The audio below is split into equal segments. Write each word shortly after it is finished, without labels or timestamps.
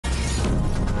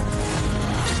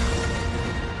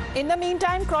In the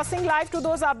meantime, crossing live to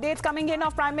those updates coming in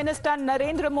of Prime Minister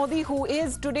Narendra Modi, who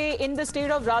is today in the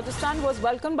state of Rajasthan, was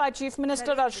welcomed by Chief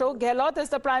Minister Ashok Gehlot as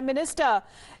the Prime Minister.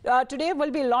 Today will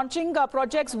be launching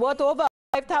projects worth over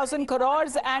 5,000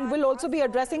 crores and will also be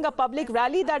addressing a public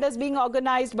rally that is being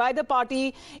organized by the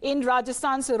party in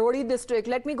Rajasthan's Rodi district.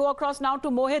 Let me go across now to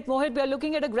Mohit. Mohit, we are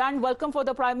looking at a grand welcome for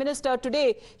the Prime Minister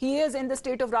today. He is in the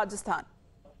state of Rajasthan.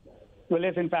 Well,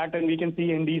 yes, in fact, and we can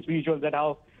see in these visuals that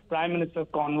how Prime Minister's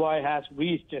convoy has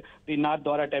reached the Nath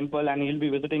Temple, and he'll be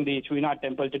visiting the Shrinath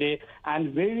Temple today.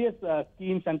 And various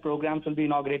schemes and programs will be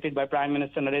inaugurated by Prime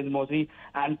Minister Narendra Modi.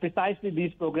 And precisely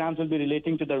these programs will be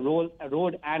relating to the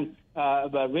road and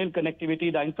rail connectivity.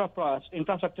 The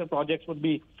infrastructure projects would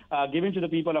be given to the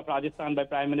people of Rajasthan by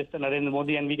Prime Minister Narendra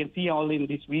Modi. And we can see all in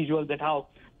these visuals that how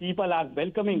people are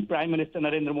welcoming Prime Minister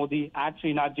Narendra Modi at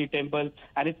Shrinath Ji Temple.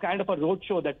 And it's kind of a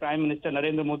roadshow that Prime Minister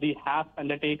Narendra Modi has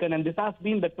undertaken. And this has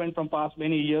been the trend from past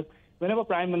many years. Whenever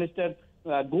Prime Minister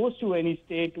goes to any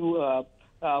state to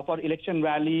for election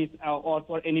rallies or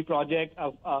for any project,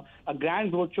 a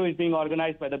grand roadshow is being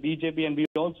organized by the BJP. And we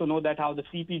also know that how the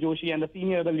CP Joshi and the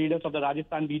senior other leaders of the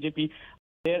Rajasthan BJP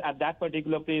there at that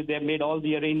particular place, they have made all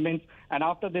the arrangements. And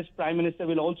after this, Prime Minister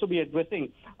will also be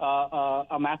addressing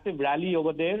a massive rally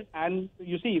over there. And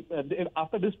you see,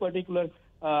 after this particular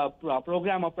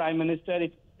program of Prime Minister,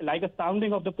 it's like a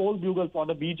sounding of the poll bugle for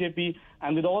the BJP,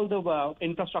 and with all the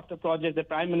infrastructure projects that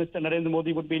Prime Minister Narendra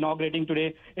Modi would be inaugurating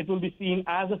today, it will be seen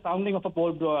as a sounding of a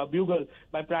poll bugle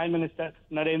by Prime Minister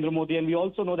Narendra Modi. And we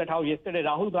also know that how yesterday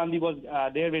Rahul Gandhi was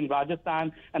there in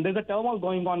Rajasthan, and there's a turmoil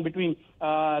going on between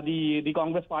the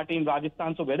Congress party in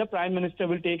Rajasthan. So whether Prime Minister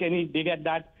will take any dig at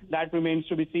that remains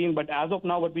to be seen. But as of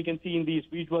now, what we can see in these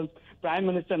visuals, Prime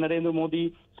Minister Narendra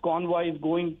Modi's convoy is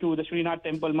going to the Shrinath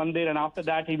Temple Mandir, and after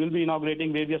that he will be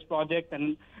inaugurating various projects,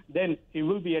 and then he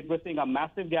will be addressing a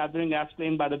massive gathering as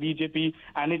claimed by the BJP,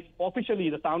 and it's officially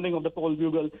the sounding of the poll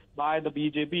bugle by the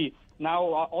BJP. Now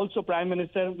also Prime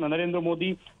Minister Narendra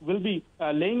Modi will be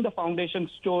laying the foundation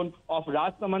stone of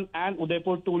Rajsamand and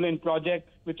Udaipur two-lane project,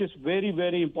 which is very,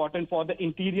 very important for the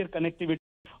interior connectivity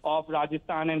of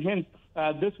Rajasthan, and hence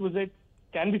this visit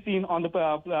can be seen on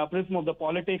the prism of the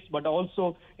politics, but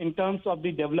also in terms of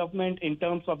the development, in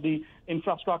terms of the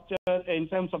infrastructure, in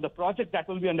terms of the project that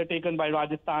will be undertaken by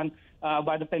Rajasthan,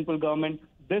 by the central government.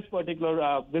 This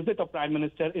particular visit of Prime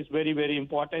Minister is very, very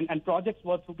important, and projects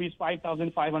worth rupees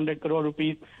 5,500 crore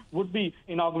rupees would be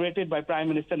inaugurated by Prime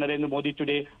Minister Narendra Modi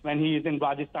today when he is in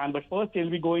Rajasthan. But first, he'll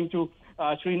be going to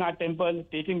Shrinath Temple,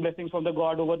 taking blessings from the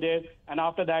God over there, and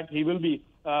after that, he will be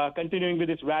continuing with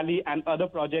his rally and other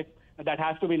projects that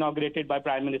has to be inaugurated by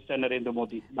Prime Minister Narendra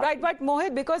Modi. Right, but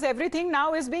Mohit, because everything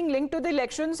now is being linked to the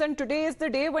elections, and today is the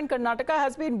day when Karnataka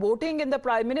has been voting in the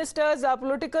Prime Minister's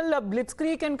political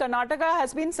blitzkrieg in Karnataka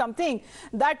has been something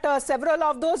that several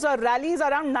of those rallies,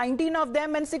 around 19 of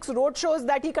them and 6 road shows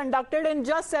that he conducted in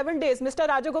just 7 days. Mr.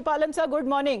 Rajagopalan, sir, good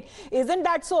morning. Isn't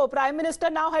that so? Prime Minister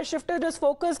now has shifted his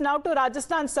focus now to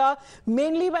Rajasthan, sir,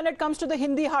 mainly when it comes to the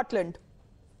Hindi heartland.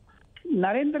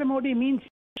 Narendra Modi means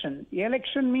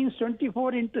election means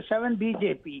 24/7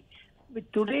 BJP.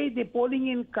 With today the polling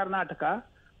in Karnataka,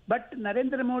 but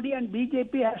Narendra Modi and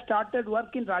BJP have started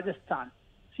work in Rajasthan.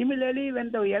 Similarly,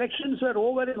 when the elections were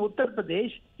over in Uttar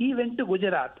Pradesh, he went to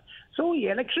Gujarat. So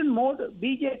election mode,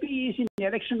 BJP is in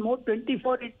election mode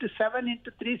 24/7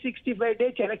 into 365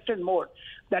 days election mode.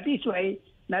 That is why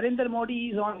Narendra Modi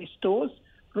is on his toes.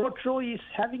 Roadshow is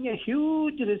having a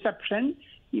huge reception.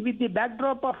 With the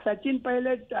backdrop of Sachin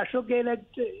Pilot, Ashok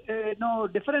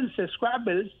Gehlot, differences,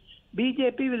 squabbles,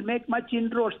 BJP will make much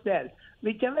inroads there.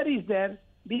 Whichever is there,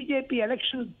 BJP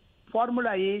election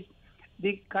formula is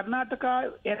the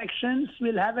Karnataka elections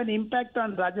will have an impact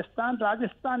on Rajasthan.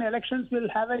 Rajasthan elections will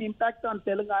have an impact on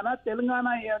Telangana.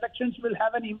 Telangana elections will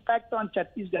have an impact on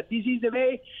Chhattisgarh. This is the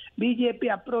way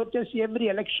BJP approaches every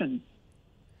election.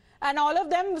 And all of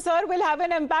them, sir, will have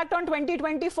an impact on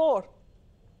 2024.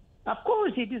 Of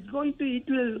course, it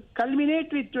will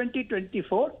culminate with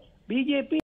 2024.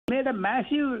 BJP made a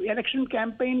massive election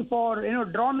campaign for,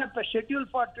 drawn up a schedule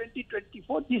for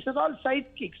 2024. These are all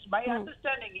sidekicks. My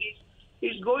understanding is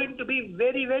it's going to be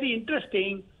very, very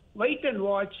interesting. Wait and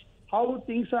watch how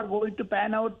things are going to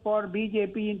pan out for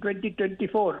BJP in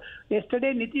 2024.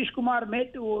 Yesterday, Nitish Kumar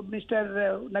met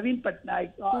Mr. Naveen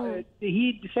Patnaik.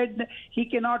 He said he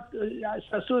cannot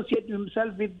associate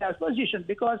himself with the opposition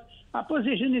because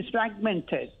opposition is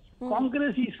fragmented.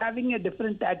 Congress is having a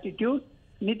different attitude.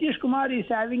 Nitish Kumar is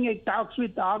having a talks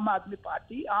with Aam Aadmi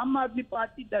Party. Aam Aadmi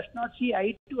Party does not see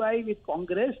eye to eye with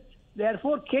Congress.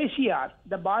 Therefore, KCR,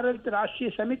 the Bharat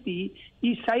Rashtriya Samiti,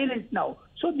 is silent now.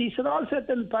 So these are all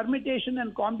certain permutation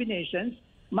and combinations.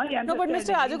 My No, but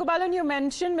Mr. Rajagopalan, you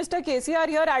mentioned Mr. KCR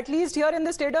here. At least here in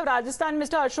the state of Rajasthan,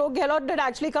 Mr. Ashok Gehlot did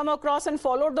actually come across and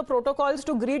followed the protocols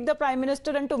to greet the Prime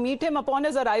Minister and to meet him upon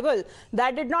his arrival.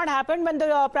 That did not happen when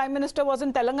the Prime Minister was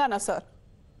in Telangana, sir.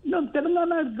 No,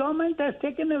 Telangana government has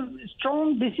taken a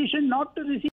strong decision not to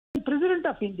receive the President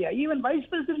of India, even Vice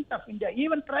President of India,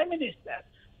 even Prime Minister.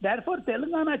 Therefore,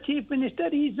 Telangana Chief Minister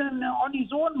is on his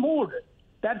own mood.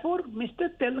 Therefore, Mr.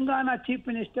 Telangana Chief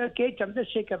Minister K.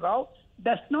 Chandrasekhar Rao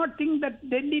does not think that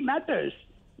Delhi matters.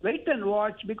 Wait and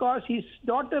watch, because his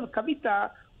daughter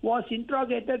Kavita was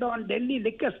interrogated on Delhi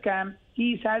liquor scam.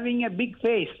 He is having a big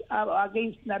face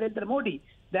against Narendra Modi.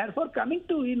 Therefore, coming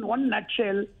to in one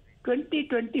nutshell,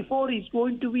 2024 is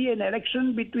going to be an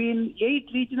election between 8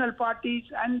 regional parties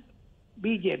and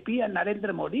BJP and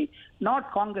Narendra Modi,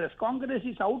 not Congress. Congress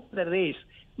is out the race.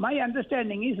 My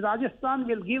understanding is Rajasthan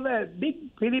will give a big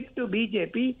fillip to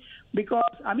BJP,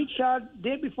 because Amit Shah,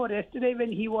 day before yesterday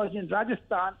when he was in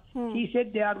Rajasthan, he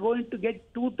said they are going to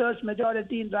get 2/3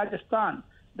 majority in Rajasthan.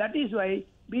 That is why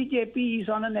BJP is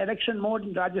on an election mode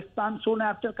in Rajasthan soon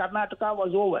after Karnataka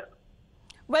was over.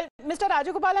 Well, Mr.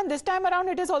 Rajagopalan, this time around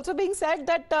it is also being said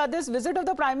that this visit of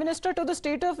the Prime Minister to the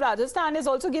state of Rajasthan is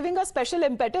also giving a special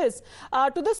impetus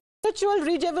to the spiritual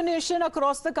rejuvenation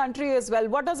across the country as well.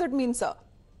 What does it mean, sir?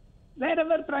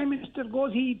 Wherever Prime Minister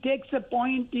goes, he takes a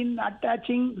point in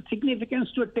attaching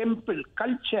significance to a temple,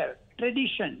 culture,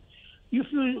 tradition. If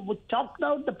you talked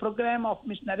out the program of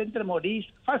Mr. Narendra Modi's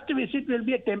first visit will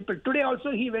be a temple. Today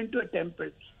also he went to a temple.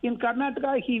 In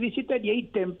Karnataka, he visited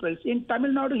 8 temples. In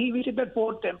Tamil Nadu, he visited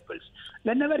 4 temples.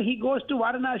 Whenever he goes to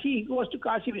Varanasi, he goes to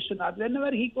Kashi Vishwanath.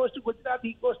 Whenever he goes to Gujarat,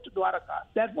 he goes to Dwaraka.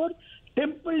 Therefore,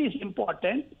 temple is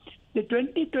important. The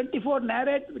 2024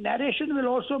 narration will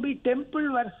also be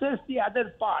temple versus the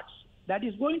other parts. That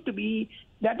is going to be,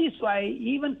 that is why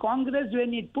even Congress,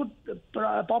 when it put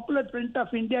Popular Front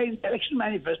of India in the election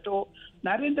manifesto,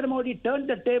 Narendra Modi turned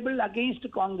the table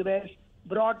against Congress,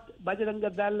 brought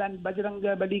Bajranga Dal and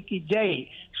Bajranga Bali ki Jai.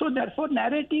 So therefore,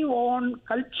 narrative on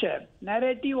culture,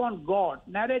 narrative on God,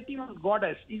 narrative on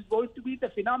goddess is going to be the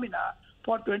phenomena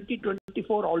for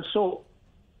 2024 also.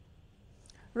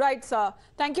 Right, sir.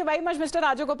 Thank you very much, Mr.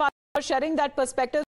 Rajagopalan, for sharing that perspective.